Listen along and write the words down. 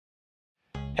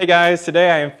Hey guys,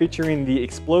 today I am featuring the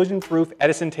explosion-proof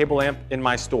Edison table lamp in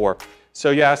my store.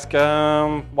 So you ask,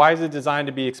 why is it designed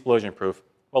to be explosion-proof?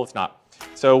 Well, it's not.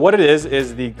 So what it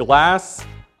is the glass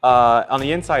on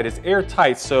the inside is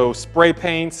airtight, so spray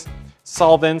paints,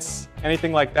 solvents,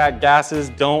 anything like that, gases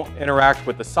don't interact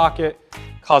with the socket,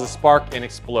 cause a spark and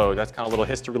explode. That's kind of a little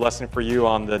history lesson for you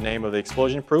on the name of the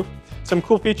explosion-proof. Some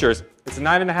cool features. It's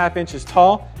 9.5 inches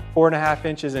tall, 4.5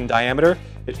 inches in diameter.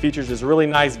 It features this really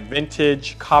nice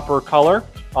vintage copper color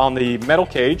on the metal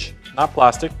cage, not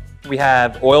plastic. We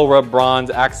have oil rub bronze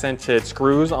accented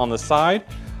screws on the side.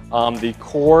 The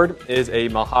cord is a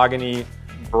mahogany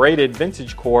braided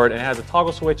vintage cord and it has a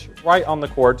toggle switch right on the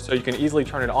cord so you can easily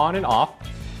turn it on and off.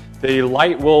 The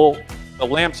lamp will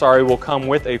come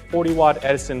with a 40-watt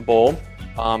Edison bulb,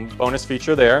 bonus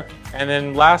feature there. And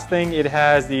then last thing, it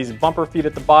has these bumper feet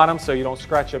at the bottom so you don't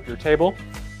scratch up your table.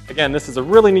 Again, this is a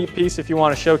really neat piece if you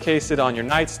want to showcase it on your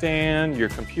nightstand, your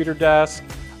computer desk,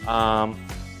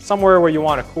 somewhere where you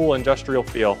want a cool industrial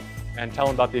feel, and tell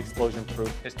them about the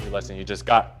explosion-proof history lesson you just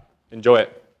got. Enjoy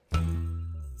it.